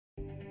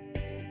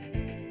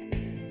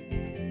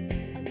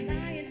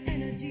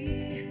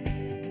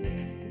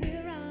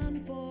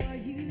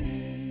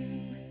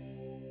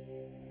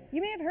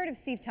heard of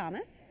Steve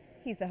Thomas?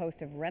 He's the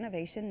host of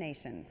Renovation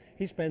Nation.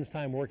 He spends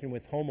time working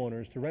with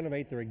homeowners to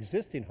renovate their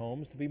existing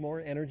homes to be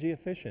more energy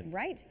efficient.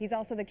 Right. He's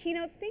also the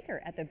keynote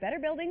speaker at the Better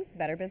Buildings,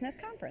 Better Business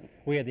Conference.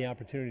 We had the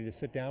opportunity to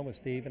sit down with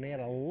Steve, and he had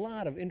a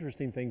lot of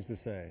interesting things to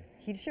say.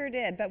 He sure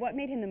did, but what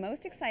made him the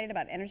most excited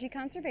about energy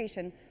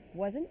conservation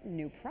wasn't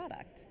new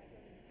product.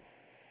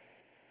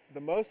 The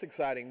most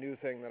exciting new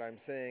thing that I'm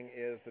seeing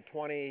is the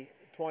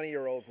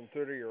 20-year-olds and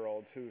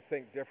 30-year-olds who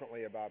think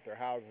differently about their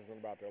houses and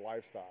about their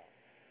lifestyle.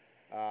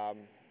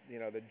 You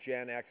know, the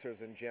Gen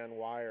Xers and Gen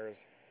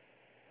Yers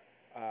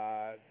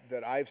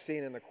that I've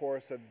seen in the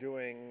course of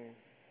doing,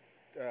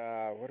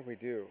 what do we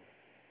do,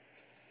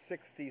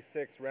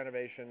 66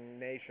 Renovation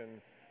Nation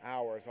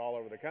hours all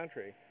over the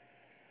country.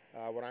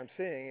 What I'm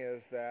seeing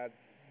is that,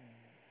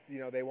 you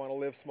know, they want to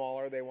live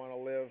smaller, they want to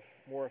live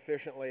more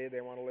efficiently,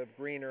 they want to live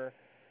greener.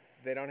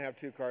 They don't have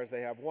two cars,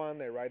 they have one.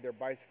 They ride their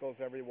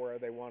bicycles everywhere.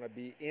 They want to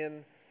be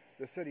in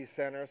the city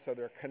center, so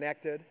they're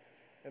connected.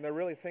 And they're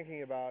really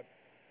thinking about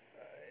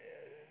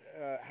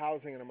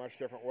housing in a much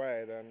different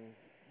way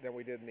than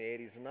we did in the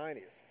 80s and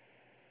 90s.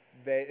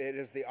 It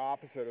is the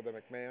opposite of the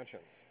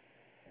McMansions.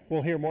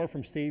 We'll hear more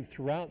from Steve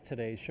throughout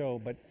today's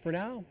show, but for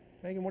now,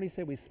 Megan, what do you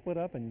say we split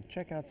up and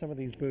check out some of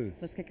these booths?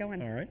 Let's get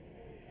going. All right.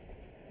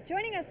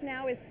 Joining us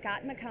now is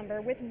Scott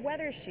McCumber with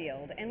Weather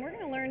Shield, and we're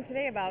going to learn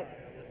today about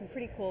some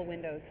pretty cool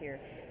windows here.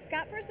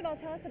 Scott, first of all,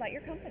 tell us about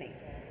your company.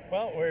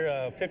 Well, we're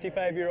a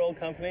 55-year-old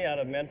company out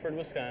of Medford,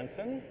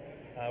 Wisconsin.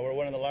 We're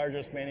one of the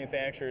largest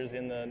manufacturers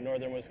in the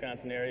northern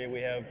Wisconsin area. We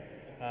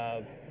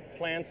have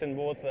plants in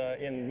both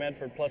in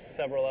Medford plus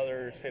several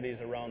other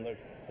cities around the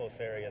close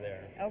area there.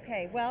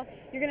 Okay, well,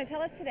 you're going to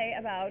tell us today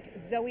about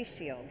Zoe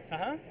Shield.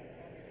 Uh-huh.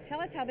 Tell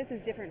us how this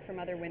is different from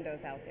other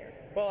windows out there.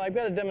 Well, I've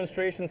got a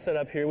demonstration set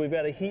up here. We've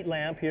got a heat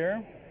lamp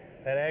here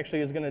that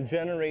actually is going to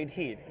generate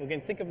heat. We can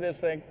think of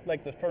this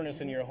like the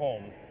furnace in your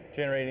home,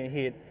 generating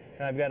heat.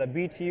 And I've got a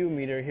BTU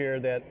meter here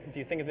that, if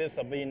you think of this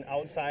of being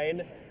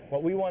outside,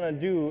 what we want to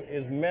do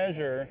is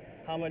measure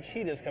how much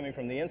heat is coming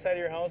from the inside of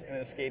your house and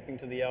escaping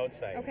to the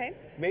outside. Okay.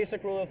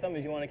 Basic rule of thumb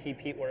is you want to keep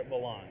heat where it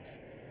belongs.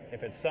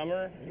 If it's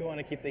summer, you want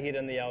to keep the heat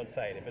on the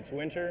outside. If it's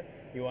winter,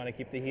 you want to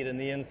keep the heat on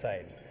the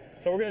inside.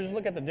 So we're going to just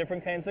look at the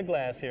different kinds of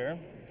glass here.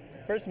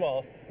 First of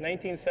all,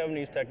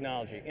 1970s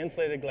technology,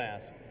 insulated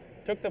glass.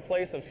 Took the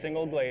place of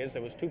single glaze.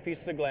 There was two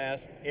pieces of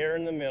glass, air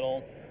in the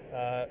middle,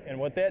 and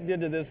what that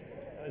did to this,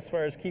 as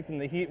far as keeping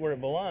the heat where it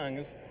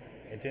belongs,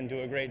 it didn't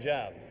do a great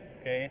job,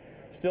 okay?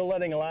 Still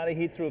letting a lot of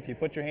heat through. If you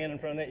put your hand in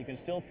front of that, you can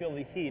still feel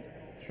the heat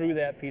through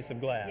that piece of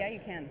glass. Yeah, you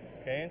can.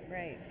 Okay?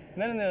 Right.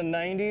 And then in the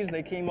 90s,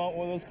 they came out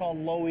with what was called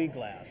low-E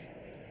glass.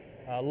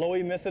 Low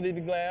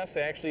emissivity glass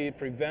actually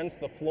prevents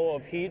the flow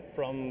of heat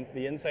from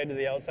the inside to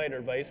the outside or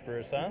vice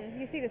versa.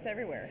 Mm-hmm. You see this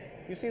everywhere.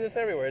 You see this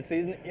everywhere. It's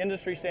the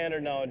industry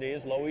standard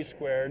nowadays, low-E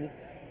squared,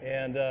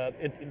 and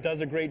it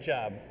does a great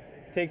job.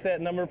 It takes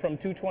that number from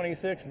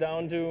 226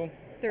 down to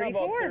 34.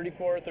 About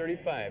 34,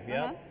 35,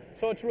 yeah.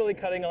 So it's really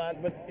cutting a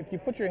lot, but if you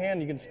put your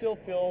hand, you can still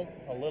feel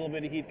a little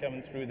bit of heat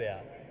coming through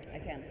that. I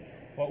can.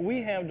 What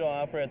we have to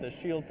offer at the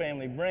Shield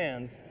family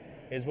brands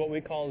is what we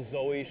call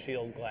Zoe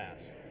Shield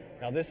glass.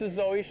 Now this is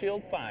Zoe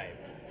Shield 5,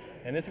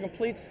 and it's a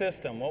complete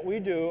system. What we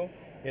do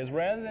is,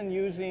 rather than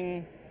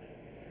using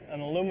an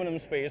aluminum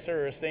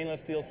spacer or a stainless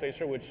steel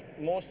spacer, which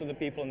most of the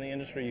people in the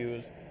industry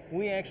use,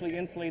 we actually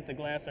insulate the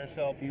glass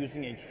ourselves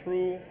using a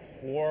true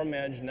warm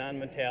edge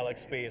non-metallic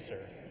spacer.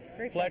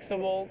 Very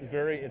flexible,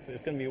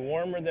 it's going to be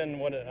warmer than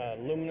what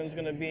aluminum is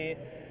going to be.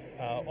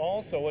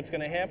 Also, what's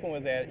going to happen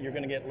with that, you're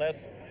going to get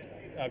less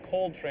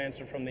cold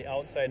transfer from the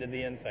outside to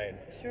the inside,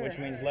 sure, which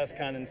means less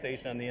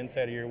condensation on the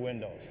inside of your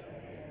windows.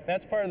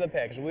 That's part of the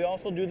package. We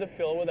also do the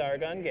fill with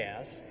argon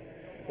gas.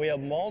 We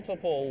have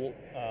multiple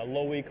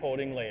low-E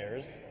coating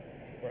layers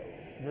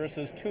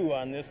versus 2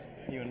 on this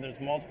unit. There's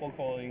multiple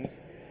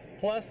coatings.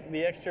 Plus, the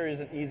exterior is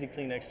an easy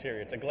clean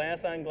exterior. It's a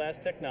glass-on-glass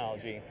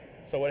technology.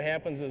 So what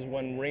happens is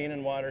when rain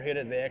and water hit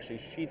it, it actually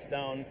sheets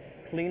down,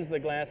 cleans the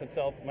glass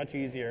itself much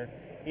easier.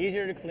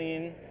 Easier to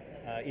clean,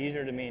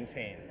 easier to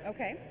maintain.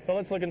 Okay. So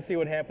let's look and see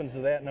what happens to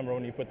that number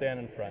when you put that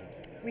in front.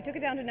 We took it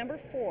down to number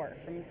 4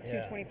 from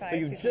 225 So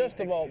to you've just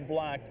about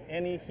blocked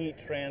any heat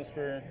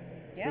transfer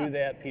through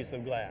that piece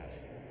of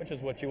glass, which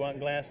is what you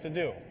want glass to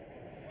do.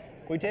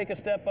 If we take a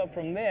step up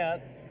from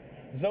that,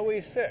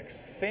 Zoe 6,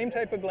 same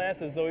type of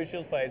glass as Zoe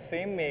Shield 5,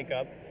 same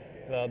makeup,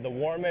 the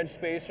warm edge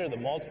spacer, the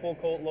multiple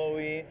coat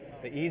low-E,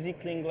 the easy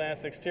clean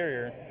glass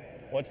exterior.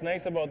 What's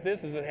nice about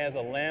this is it has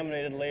a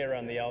laminated layer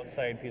on the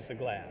outside piece of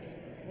glass.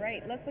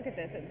 Right, let's look at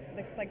this. It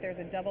looks like there's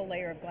a double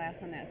layer of glass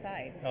on that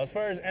side. Now, as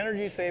far as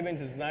energy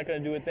savings, it's not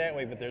going to do it that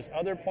way, but there's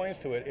other points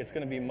to it. It's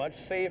going to be much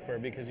safer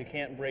because you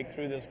can't break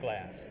through this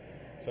glass.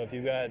 So if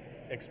you've got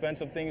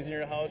expensive things in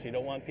your house, you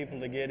don't want people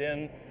to get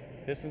in,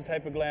 this is the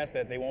type of glass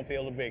that they won't be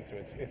able to break through.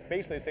 It's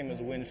basically the same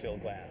as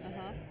windshield glass.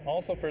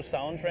 Also for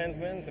sound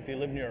transmittance, if you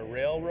live near a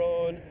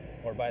railroad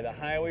or by the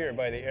highway or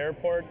by the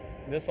airport,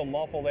 this will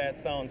muffle that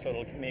sound so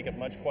it'll make it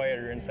much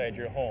quieter inside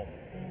your home.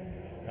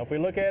 Now if we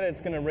look at it, it's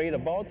going to rate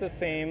about the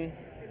same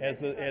as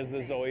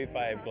the Zoe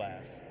 5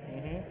 glass.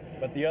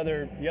 But the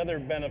other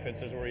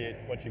benefits is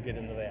what you get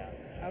into that.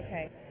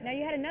 Okay. Now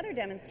you had another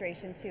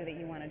demonstration too that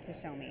you wanted to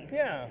show me.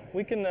 Yeah,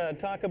 we can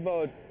talk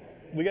about,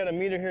 we got a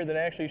meter here that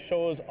actually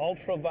shows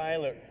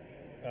ultraviolet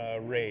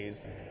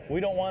rays. We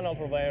don't want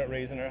ultraviolet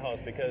rays in our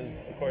house because,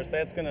 of course,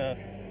 that's going to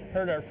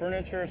hurt our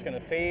furniture, it's going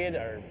to fade,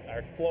 our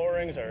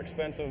floorings, our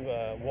expensive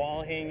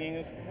wall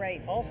hangings.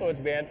 Right. Also, it's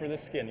bad for the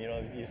skin. You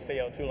know, you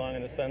stay out too long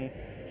in the sun.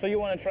 So you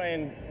want to try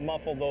and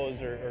muffle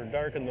those or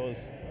darken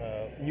those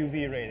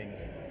UV ratings.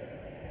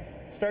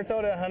 Starts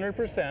out at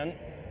 100%.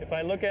 If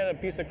I look at a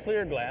piece of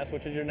clear glass,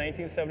 which is your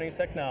 1970s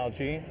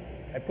technology,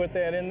 I put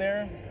that in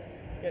there,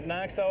 it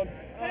knocks out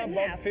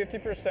about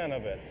 50%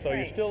 of it. So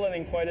you're still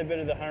letting quite a bit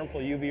of the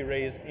harmful UV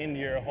rays into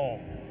your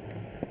home.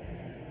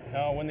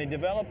 Now, when they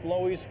developed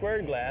low-E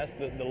squared glass,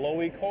 the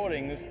low-E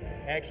coatings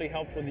actually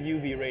help with the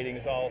UV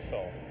ratings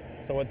also.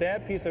 So what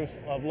that piece of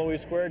low-E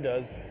squared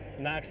does,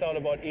 knocks out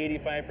about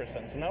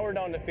 85%. So now we're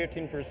down to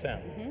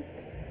 15%.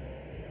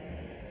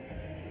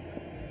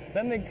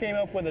 Then they came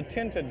up with a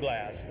tinted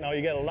glass. Now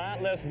you get a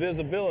lot less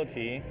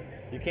visibility.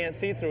 You can't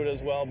see through it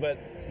as well, but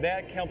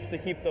that helps to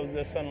keep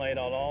the sunlight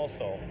out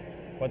also.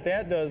 What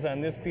that does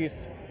on this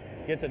piece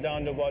gets it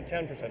down to about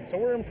 10%. So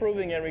we're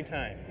improving every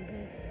time.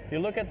 If you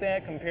look at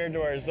that compared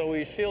to our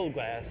Zoe Shield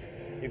glass,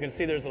 you can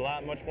see there's a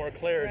lot much more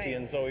clarity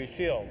in Zoe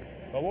Shield.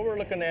 But what we're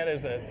looking at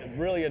is a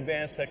really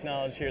advanced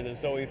technology here, the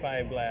Zoe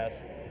 5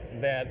 glass,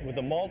 that with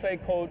the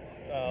multi-coat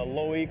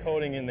low-E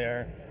coating in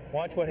there,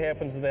 watch what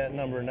happens to that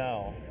number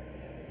now.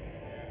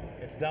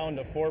 It's down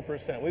to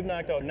 4%. We've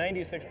knocked out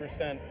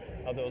 96%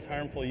 of those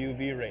harmful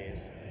UV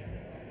rays.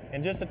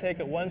 And just to take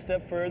it one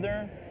step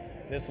further,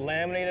 this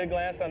laminated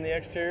glass on the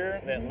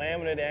exterior, that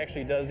laminate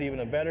actually does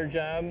even a better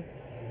job.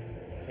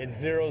 It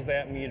zeroes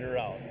that meter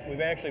out. We've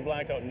actually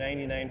blocked out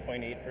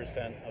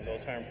 99.8% of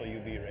those harmful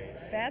UV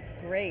rays. That's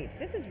great.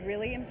 This is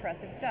really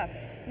impressive stuff.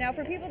 Now,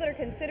 for people that are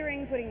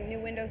considering putting new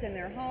windows in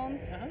their home,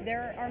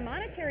 there are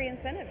monetary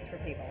incentives for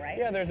people, right?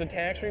 Yeah, there's a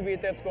tax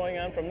rebate that's going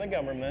on from the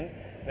government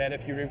that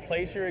if you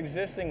replace your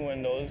existing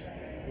windows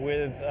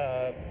with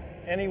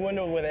any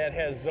window that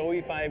has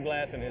Zoe 5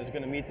 glass in it is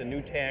going to meet the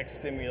new tax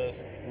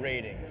stimulus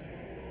ratings.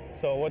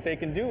 So what they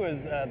can do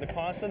is the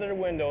cost of their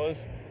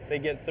windows, they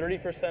get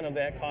 30% of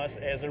that cost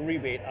as a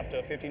rebate, up to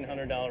a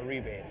 $1,500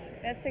 rebate.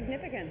 That's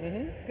significant.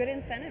 Good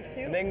incentive,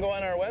 too. And they can go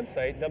on our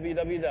website,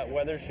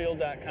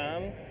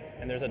 www.weathershield.com,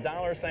 and there's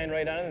a $sign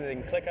right on it. They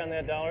can click on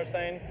that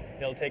 $sign.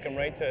 It'll take them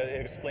right to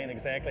explain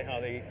exactly how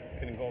they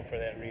can go for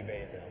that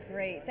rebate.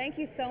 Great. Thank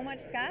you so much,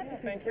 Scott.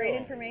 This is great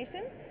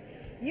information.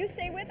 You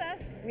stay with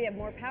us. We have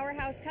more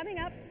Powerhouse coming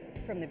up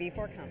from the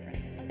B4 Conference.